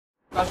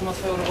Każdy ma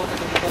swoją robotę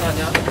do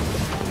wykonania.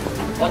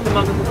 O tym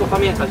mamy tylko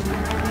pamiętać.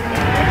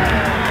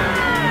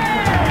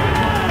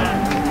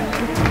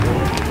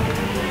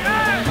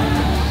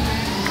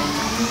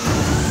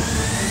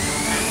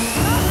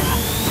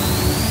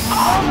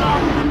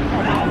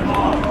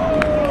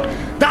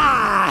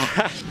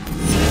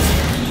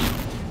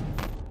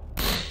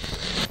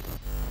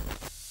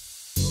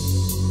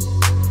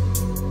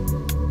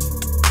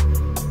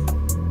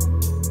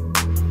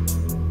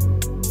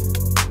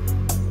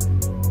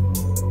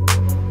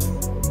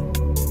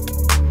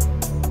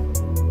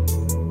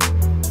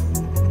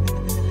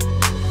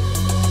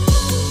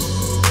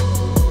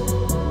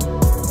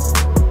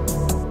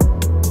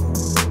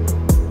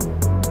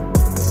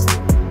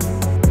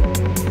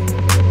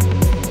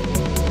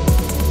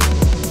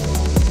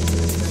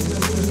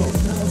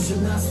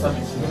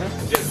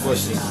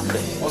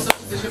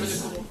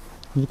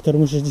 Wiktor,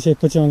 musisz dzisiaj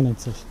pociągnąć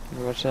coś.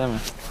 Zobaczymy.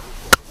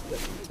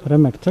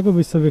 Remek, czego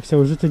byś sobie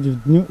chciał życzyć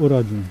w dniu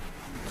urodzin?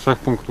 3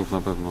 punktów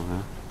na pewno,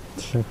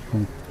 nie? 3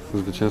 punktów.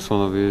 Zwycięstwo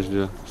na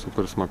wyjeździe,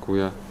 super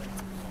smakuje.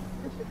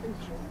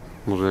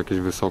 Może jakieś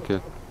wysokie,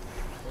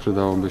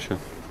 przydałoby się,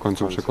 w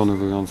końcu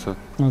przekonywujące.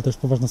 No ale to już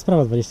poważna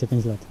sprawa,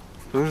 25 lat.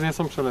 To już nie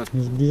są przelewki.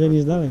 Jest bliżej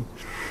niż dalej.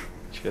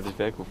 Ćwierć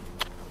wieku.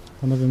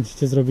 Panowie,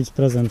 musicie zrobić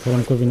prezent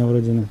Remkowi na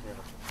urodziny.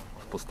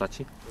 W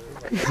postaci?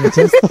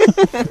 Zwycięstwo?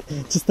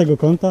 Czystego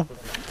konta?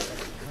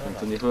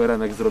 To niech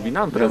Remek zrobi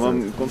nam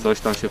prezent. Coś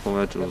tam się po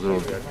meczu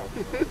zrobi.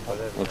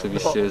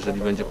 Oczywiście,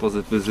 jeżeli będzie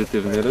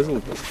pozytywny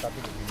rezultat.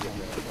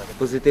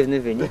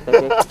 Pozytywny wynik, tak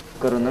jak w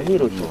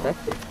koronawirusie, tak?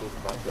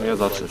 Ja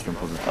zawsze jestem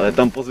pozytywny. Ale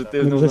tam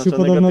pozytywny Grzesiu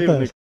podobno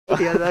też.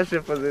 Ja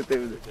zawsze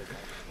pozytywny.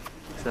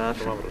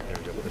 Zawsze.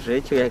 W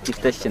życiu, jak i w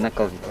teście na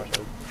COVID.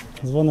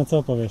 Dzwonę, co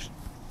opowiesz?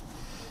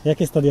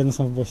 Jakie stadiony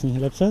są w Bośni?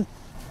 Lepsze?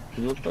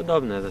 No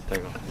podobne do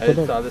tego.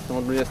 Ale są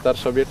ogólnie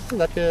starsze obiekty,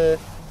 takie...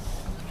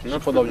 No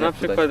podobnie na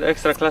przykład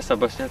Ekstraklasa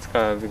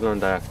bośniacka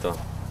wygląda jak to.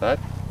 Tak?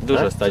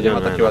 Duże Nie stadiony.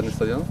 ma taki ładny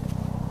stadion?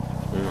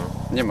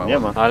 No. Nie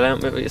ma. Ale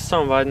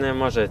są ładne,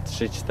 może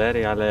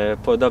 3-4, ale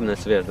podobne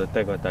są, wiesz, do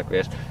tego, tak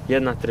wiesz,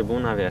 jedna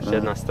trybuna, wiesz,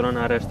 jedna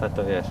strona, reszta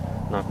to wiesz,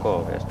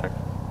 naokoło, wiesz, tak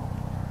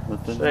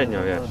średnio,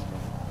 wiesz.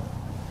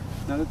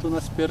 No ale tu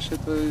nas pierwszy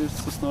to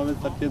jest Sosnowiec,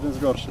 tak jeden z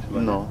gorszych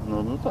chyba. No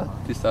tak.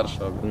 Ty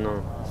starszy obie. No,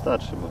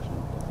 Starszy właśnie.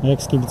 A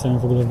jak z kibicami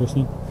w ogóle w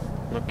Bośni?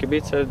 no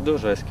kibice,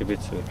 dużo jest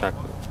kibiców, tak,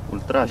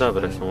 Ultrasi.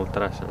 dobre są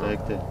ultrasi, no. Tak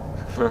jak ty.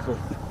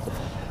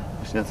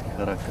 Wiśniacki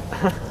charakter.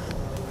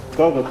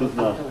 Kogo tu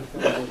znasz?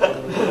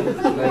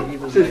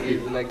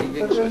 Z Legii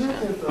większość.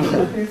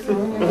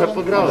 Trochę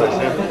pograłeś,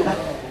 nie?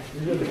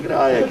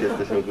 Grajek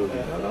jesteś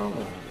ogólnie.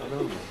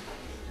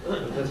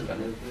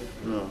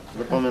 No,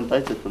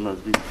 zapamiętajcie to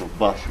nazwisko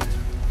wasze.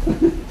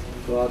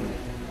 Dokładnie.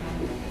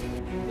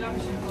 Ja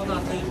myślę tylko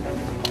na tym,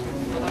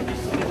 bo tam gdzieś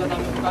sobie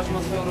gadamy, każdy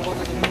ma swoją robotę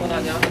do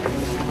wykonania.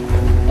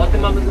 O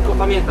tym mamy tylko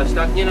pamiętać,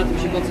 tak? Nie na tym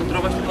się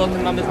koncentrować, tylko o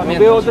tym mamy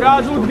pamiętać. By od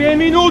razu 2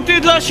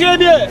 minuty dla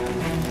siebie!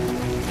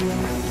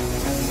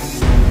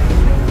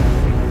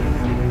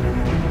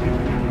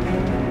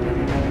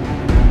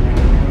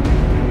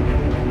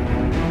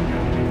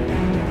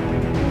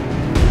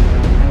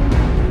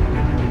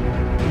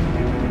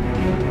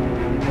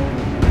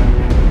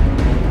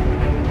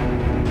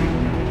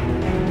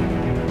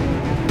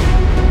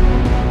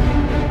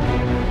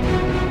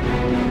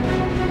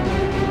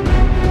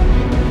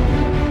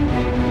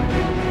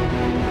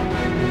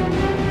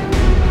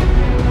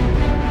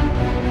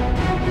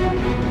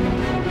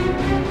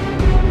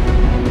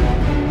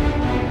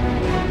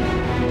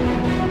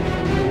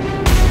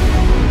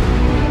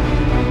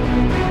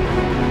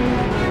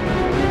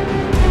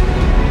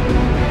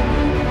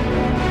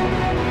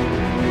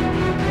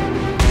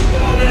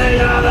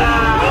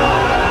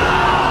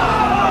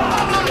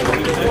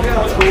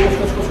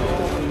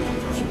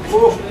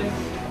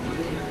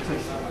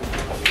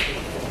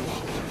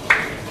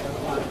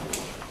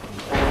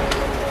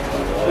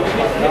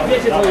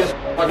 Wiecie co jest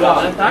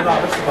padlanem, tak?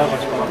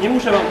 Nie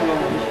muszę wam tego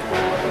mówić.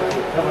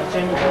 Dobra,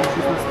 chciałem powiedzieć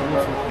na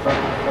stolicy.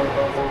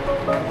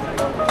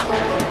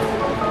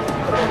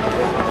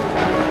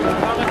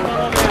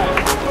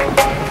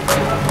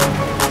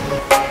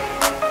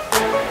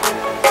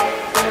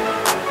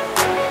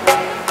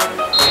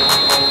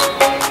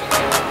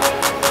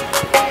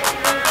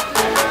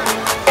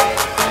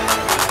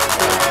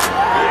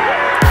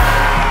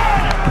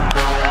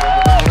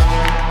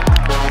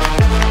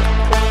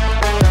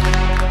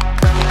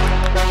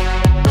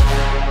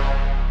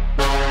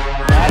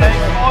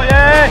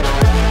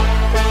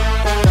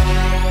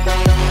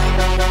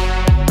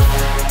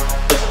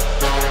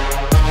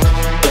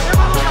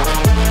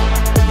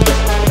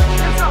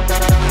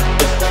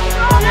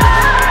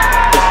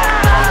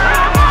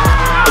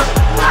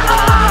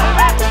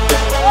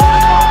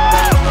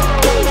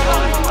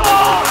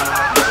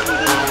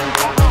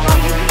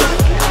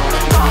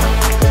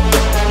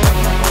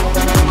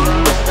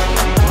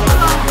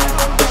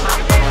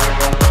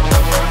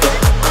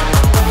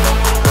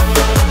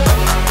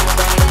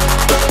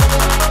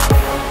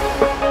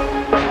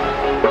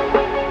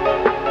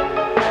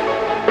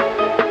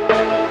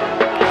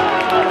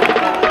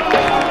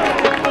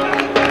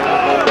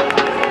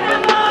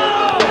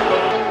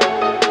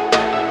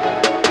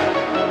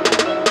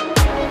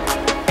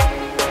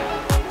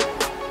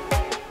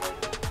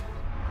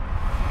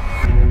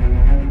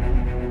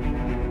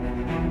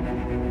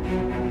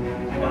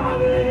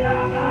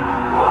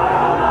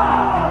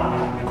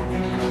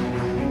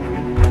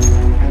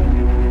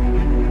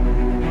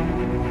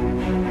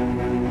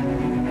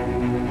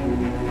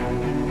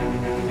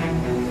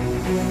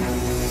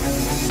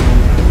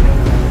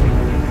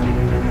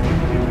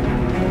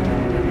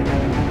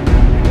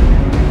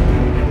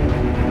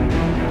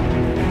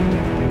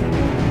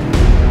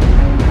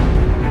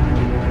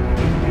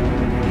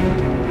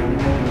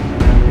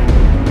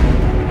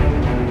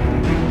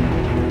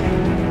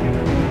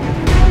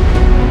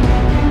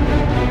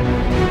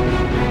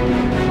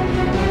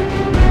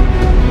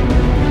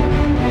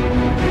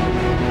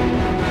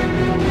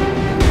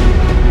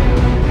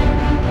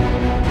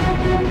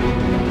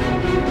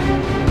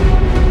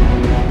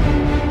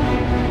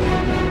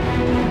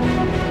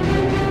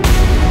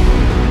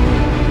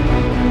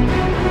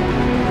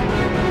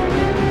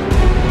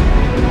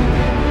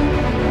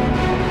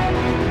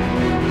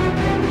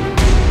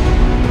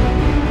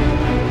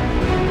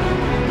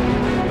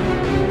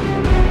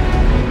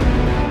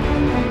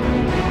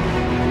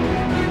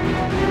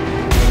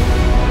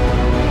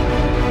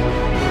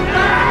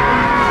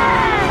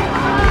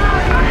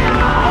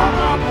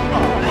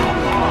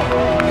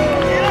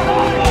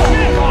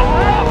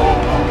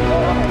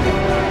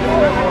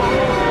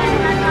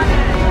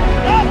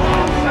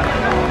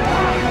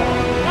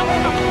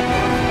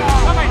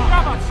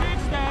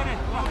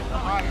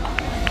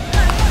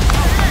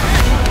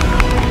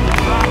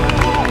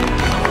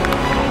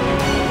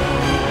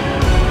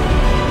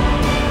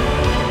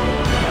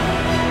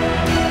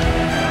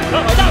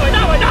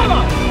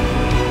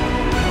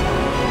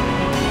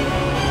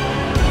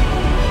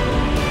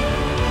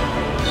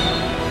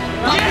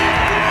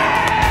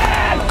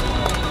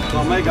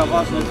 Mega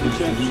ważne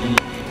zwycięstwo.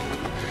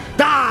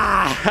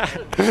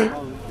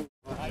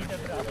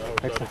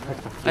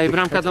 Ej,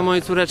 bramka do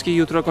mojej córeczki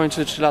jutro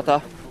kończy 3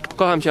 lata.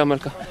 Kocham cię,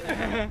 Amelka.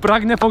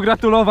 Pragnę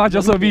pogratulować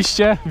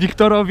osobiście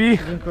Wiktorowi,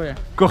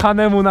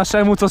 kochanemu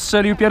naszemu, co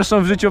strzelił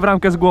pierwszą w życiu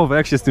bramkę z głowy.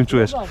 Jak się z tym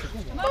czujesz?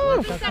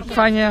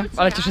 Fajnie,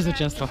 ale cieszę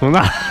zwycięstwo.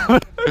 No.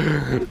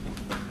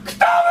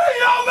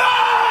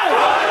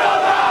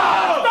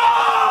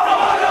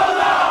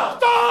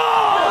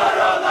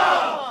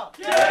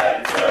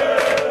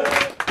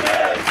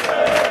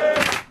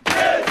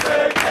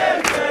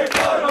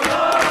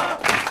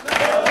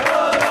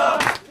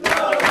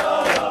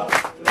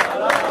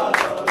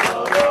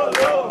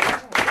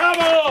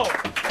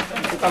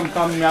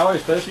 Tam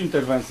miałeś też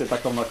interwencję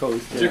taką na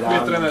kołyskie. Dziękuję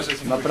trenerze.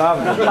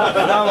 Naprawdę.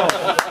 Brawo.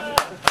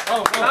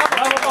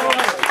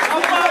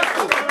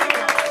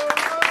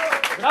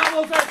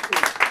 Brawo zespół!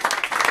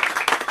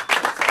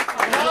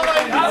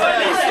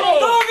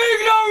 To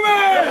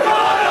wygramy!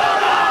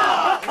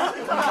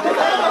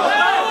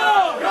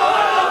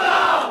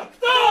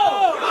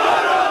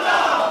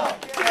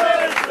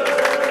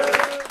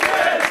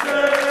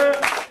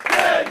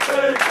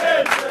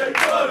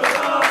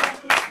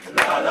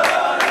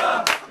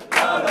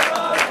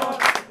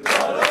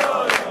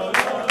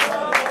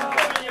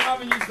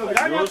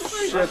 Już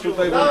się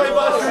tutaj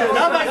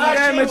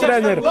Dajemy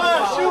trener! To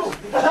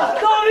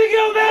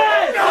wygramy!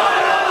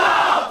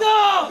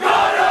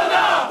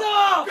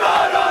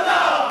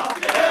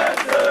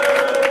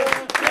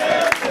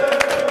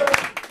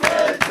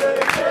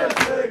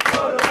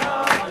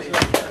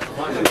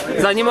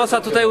 Zanim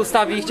Osa tutaj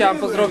ustawi, chciałam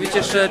pozdrowić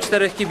jeszcze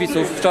 4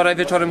 kibiców. Wczoraj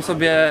wieczorem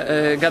sobie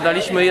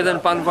gadaliśmy. Jeden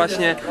pan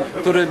właśnie,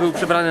 który był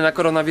przebrany na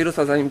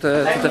koronawirusa, zanim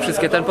te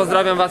wszystkie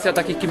pozdrawiam was, ja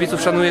takich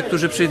kibiców szanuję,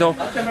 którzy przyjdą,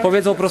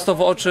 powiedzą prosto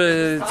w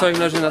oczy, co im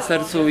leży na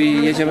sercu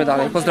i jedziemy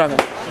dalej. Pozdrawiam.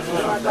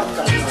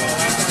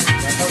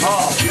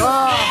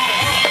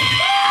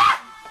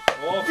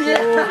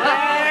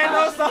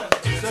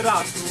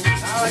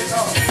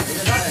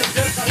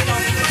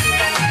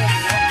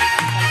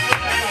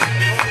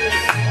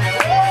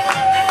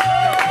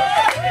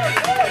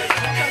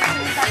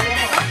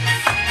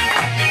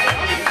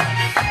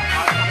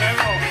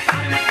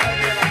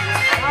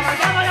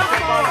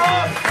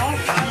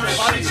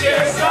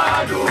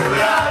 Za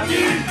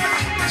górami,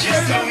 gdzie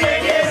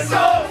strumienie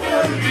są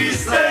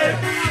urwiste,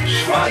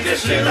 szła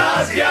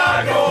dziewczyna z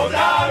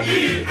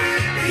jagodami,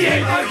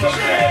 jej bardzo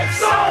krew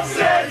są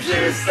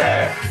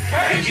srebrzyste.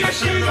 Hej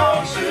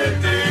dziewczyno, czy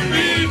ty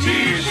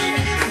widzisz,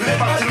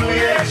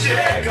 wypatruje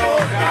się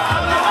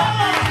kochana,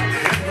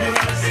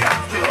 góralska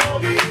w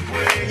tobie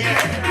płynie,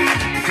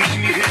 wiś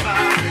mi chyba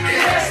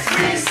jest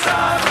mi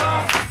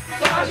sama,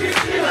 ta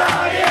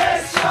dziewczyna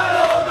jest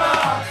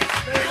szalona.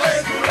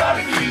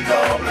 Góranki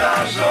dobra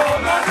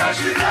żona,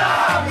 znaczy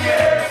dla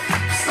mnie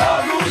w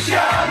stogu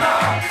siana.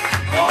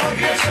 Od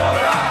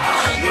wieczora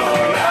aż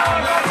do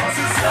rana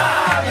nocy za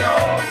nią,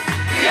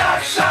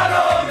 jak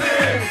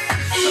szalony.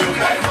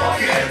 Szukaj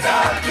chłopie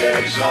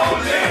takiej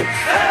żony.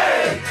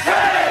 Hej,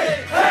 hej,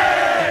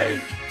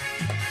 hej!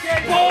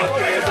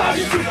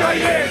 Podpieczani szukaj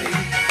jej.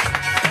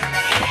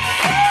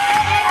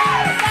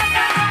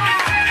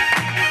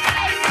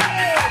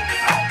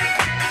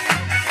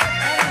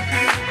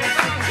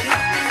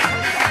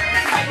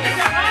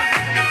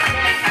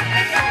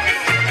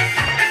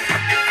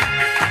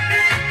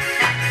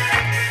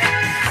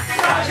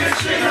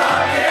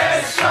 Dziewczyna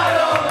jest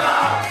szalona.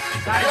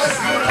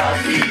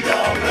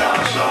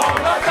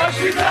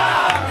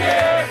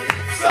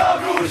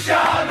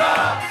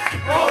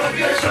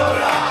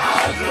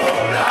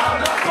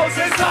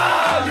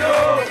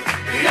 radio,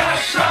 ja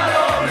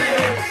szalony,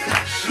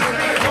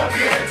 szukaj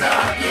chłopie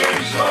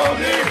takiej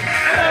żony.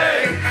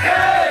 Hej,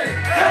 hej,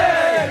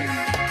 hej,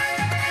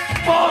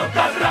 pod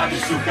Tatrami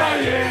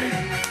szukaj jej.